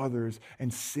reaching others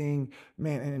and seeing,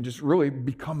 and just really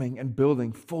becoming and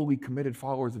building fully committed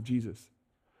followers of Jesus.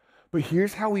 But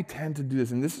here's how we tend to do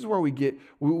this, and this is where we get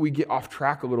off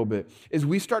track a little bit, is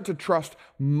we start to trust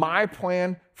my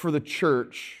plan for the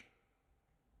church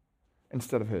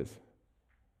instead of his.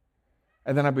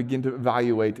 And then I begin to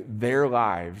evaluate their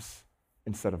lives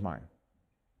instead of mine.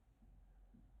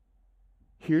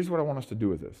 Here's what I want us to do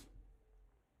with this.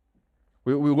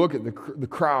 We look at the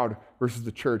crowd versus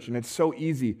the church, and it's so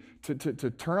easy to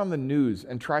turn on the news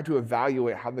and try to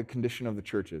evaluate how the condition of the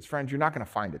church is. Friends, you're not going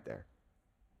to find it there.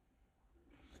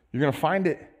 You're going to find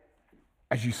it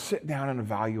as you sit down and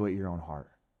evaluate your own heart.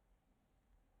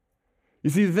 You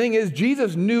see, the thing is,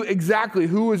 Jesus knew exactly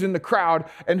who was in the crowd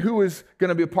and who was going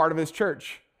to be a part of his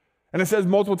church. And it says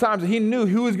multiple times that he knew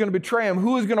who was going to betray him,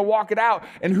 who was going to walk it out,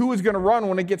 and who was going to run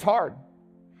when it gets hard.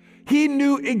 He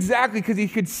knew exactly because he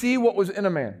could see what was in a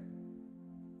man.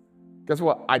 Guess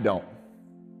what? I don't.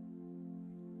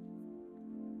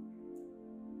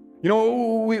 You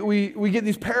know, we get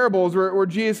these parables where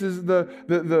Jesus is the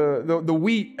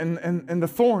wheat and the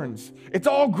thorns. It's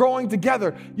all growing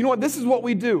together. You know what? This is what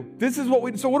we do.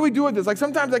 So what do we do with this?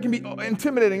 Sometimes that can be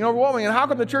intimidating and overwhelming. And how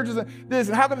come the church isn't this?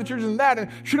 And how come the church isn't that? And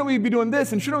shouldn't we be doing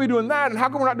this? And shouldn't we be doing that? And how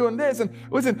come we're not doing this? And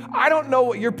listen, I don't know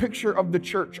what your picture of the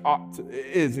church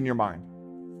is in your mind.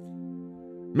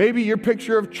 Maybe your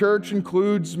picture of church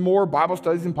includes more Bible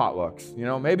studies and potlucks. You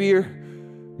know, maybe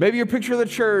your picture of the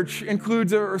church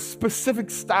includes a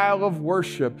specific style of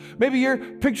worship. Maybe your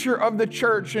picture of the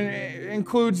church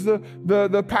includes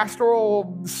the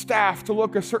pastoral staff to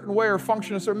look a certain way or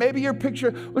function a certain. Maybe your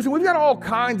picture, listen, we've got all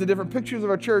kinds of different pictures of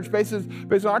our church based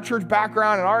on our church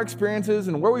background and our experiences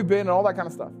and where we've been and all that kind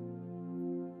of stuff.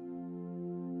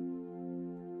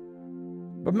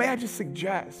 But may I just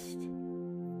suggest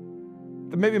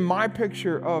that maybe my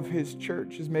picture of his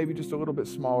church is maybe just a little bit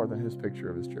smaller than his picture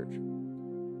of his church.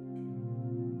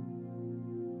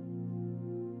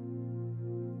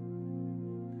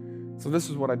 So this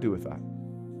is what I do with that.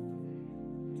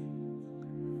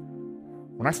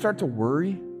 When I start to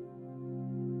worry,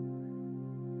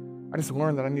 I just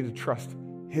learn that I need to trust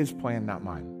his plan, not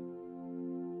mine.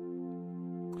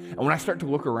 And when I start to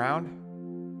look around,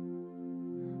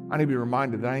 I need to be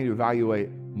reminded that I need to evaluate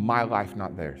my life,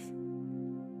 not theirs.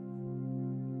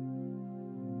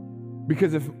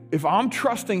 Because if I'm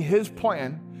trusting his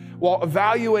plan while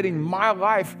evaluating my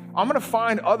life, I'm going to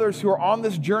find others who are on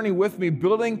this journey with me,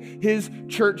 building his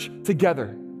church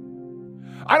together.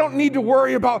 I don't need to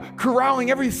worry about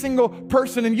corralling every single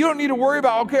person, and you don't need to worry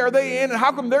about, okay, are they in, and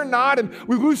how come they're not, and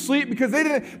we lose sleep because they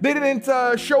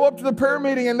didn't show up to the prayer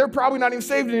meeting, and they're probably not even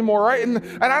saved anymore, right?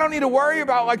 And I don't need to worry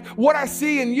about like what I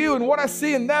see in you and what I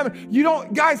see in them. You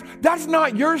don't, guys, that's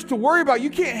not yours to worry about. You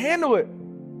can't handle it.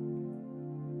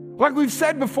 Like we've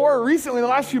said before recently in the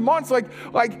last few months, like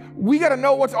we got to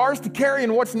know what's ours to carry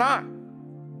and what's not.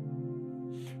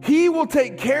 He will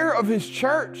take care of his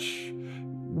church.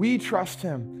 We trust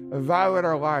him, evaluate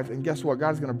our lives, and guess what?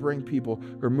 God's going to bring people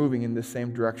who are moving in this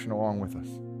same direction along with us.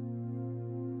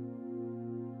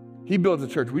 He builds a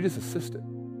church. We just assist it.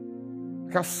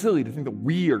 Like how silly to think that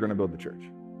we are going to build the church.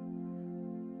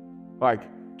 Like,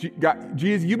 God,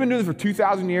 Jesus, you've been doing this for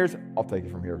 2,000 years. I'll take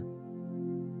it from here.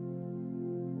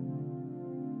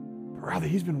 But rather,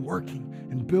 he's been working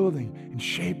and building and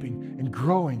shaping and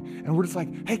growing. And we're just like,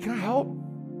 hey, can I help?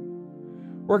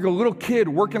 We're like a little kid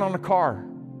working on a car.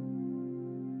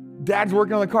 Dad's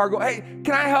working on the car, go, hey,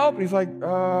 can I help? And he's like,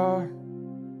 yeah,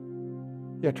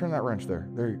 turn that wrench there.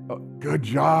 There you go. Good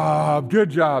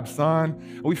job,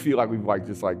 son. We feel like we've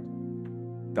just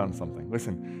done something.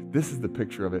 Listen, this is the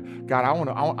picture of it. God, I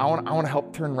want to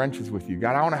help turn wrenches with you.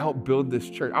 God, I want to help build this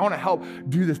church. I want to help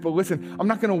do this. But listen, I'm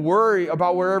not going to worry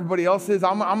about where everybody else is.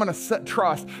 I'm going to set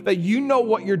trust that you know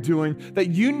what you're doing,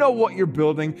 that you know what you're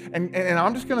building, and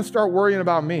I'm just going to start worrying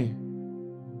about me.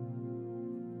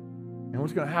 And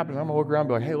what's going to happen is I'm going to look around and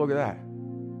be like, hey, look at that.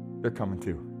 They're coming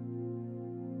too.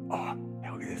 Oh,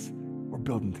 hey, look at this. We're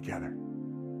building together.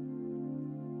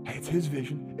 Hey, it's his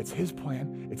vision. It's his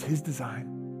plan. It's his design.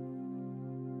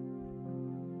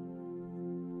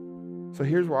 So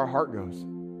here's where our heart goes.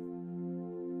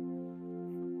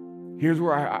 Here's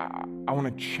where I want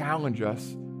to challenge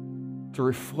us to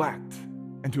reflect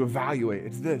and to evaluate.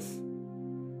 It's this.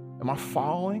 Am I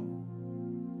following?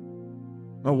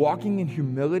 Am I walking in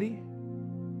humility?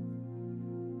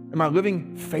 Am I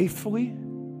living faithfully?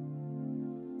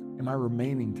 Am I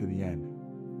remaining to the end?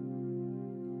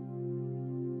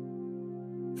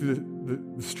 Through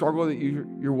the struggle that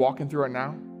you're walking through right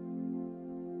now,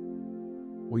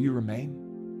 will you remain?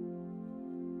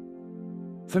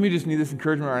 Some of you just need this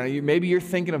encouragement right now. Maybe you're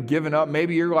thinking of giving up.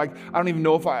 Maybe you're like, I don't even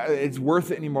know if it's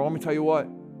worth it anymore. Let me tell you what.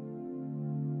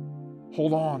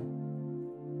 Hold on.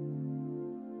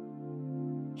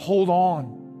 Hold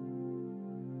on.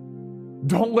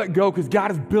 Don't let go, because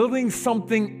God is building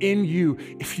something in you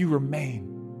if you remain.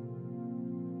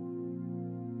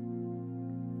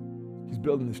 He's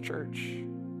building this church.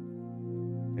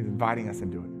 He's inviting us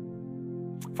into it.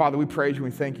 Father, we praise you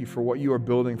and we thank you for what you are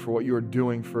building, for what you are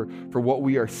doing, for what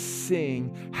we are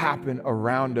seeing happen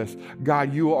around us.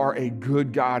 God, you are a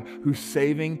good God who's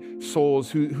saving souls,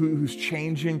 who's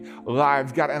changing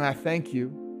lives. God, and I thank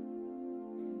you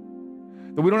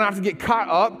that we don't have to get caught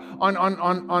up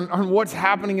on what's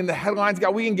happening in the headlines.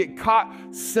 God, we can get caught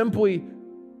simply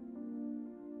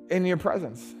in your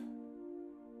presence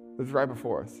that's right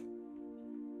before us.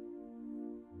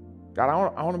 God, I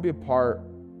want to be a part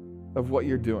of what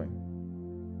you're doing.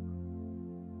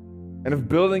 And if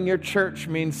building your church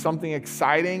means something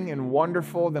exciting and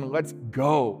wonderful, then let's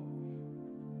go.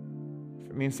 If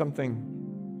it means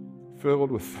something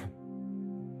filled with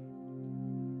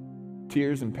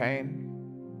tears and pain,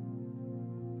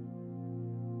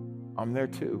 I'm there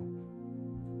too.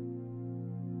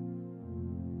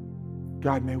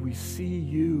 God, may we see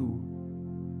you.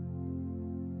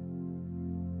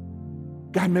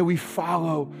 God, may we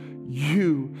follow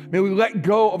you. May we let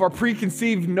go of our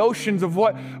preconceived notions of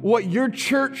what your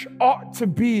church ought to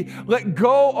be. Let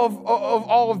go of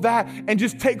all of that and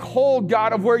just take hold,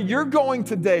 God, of where you're going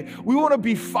today. We want to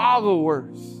be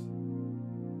followers,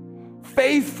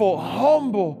 faithful,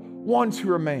 humble ones who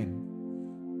remain.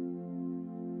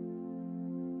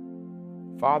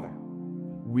 Father,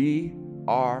 we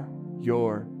are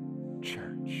your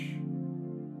church.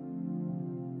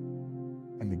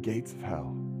 And the gates of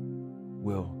hell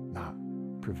will not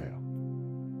prevail.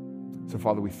 So,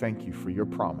 Father, we thank you for your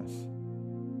promise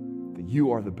that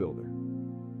you are the builder.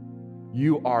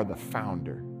 You are the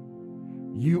founder.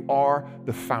 You are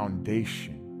the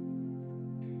foundation.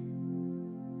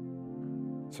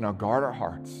 So now guard our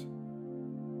hearts,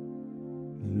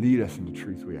 and lead us into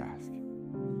truth, we ask.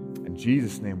 In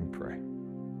Jesus' name we pray.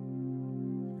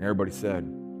 And everybody said,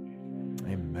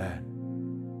 amen.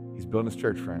 He's building his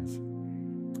church, friends.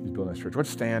 He's building his church. Let's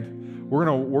stand. We're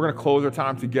gonna close our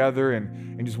time together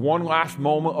and just one last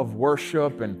moment of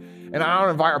worship. And I want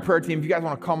to invite our prayer team, if you guys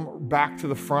want to come back to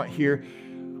the front here.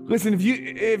 Listen,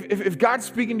 if God's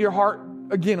speaking to your heart,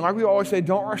 again, like we always say,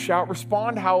 don't rush out.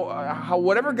 Respond how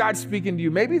whatever God's speaking to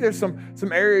you. Maybe there's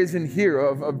some areas in here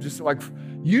of just like,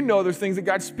 there's things that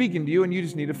God's speaking to you and you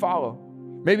just need to follow.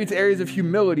 Maybe it's areas of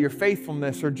humility or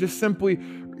faithfulness, or just simply,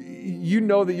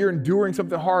 that you're enduring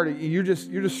something hard. You're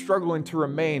just struggling to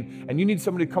remain, and you need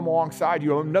somebody to come alongside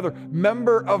you, another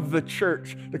member of the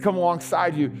church to come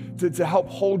alongside you to help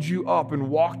hold you up and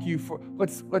walk you for.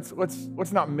 Let's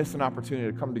not miss an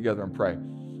opportunity to come together and pray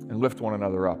and lift one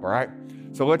another up. All right.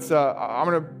 So let's. I'm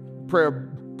going to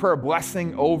pray a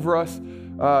blessing over us.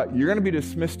 You're going to be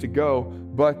dismissed to go,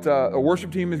 but a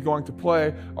worship team is going to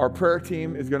play. Our prayer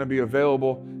team is going to be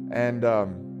available, and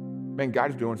man, God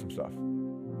is doing some stuff.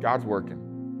 God's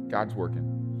working. God's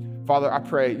working. Father, I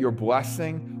pray your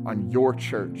blessing on your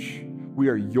church. We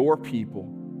are your people.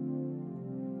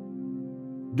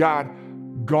 God,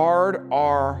 guard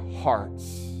our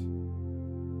hearts.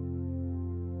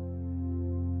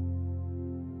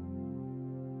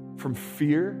 From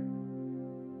fear,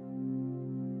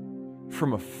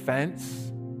 from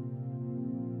offense,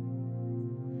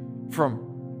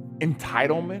 from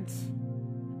entitlement.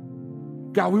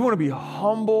 God, we want to be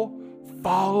humble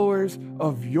followers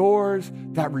of yours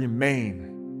that remain.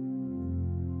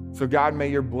 So God, may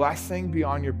your blessing be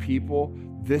on your people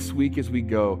this week as we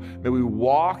go. May we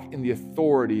walk in the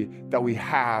authority that we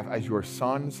have as your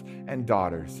sons and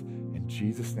daughters. In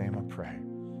Jesus' name I pray.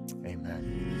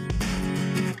 Amen.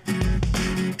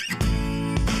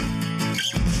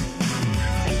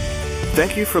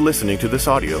 Thank you for listening to this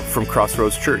audio from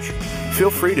Crossroads Church.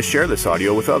 Feel free to share this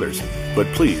audio with others, but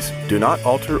please do not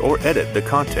alter or edit the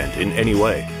content in any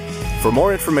way. For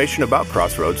more information about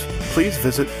Crossroads, please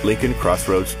visit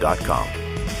lincolncrossroads.com.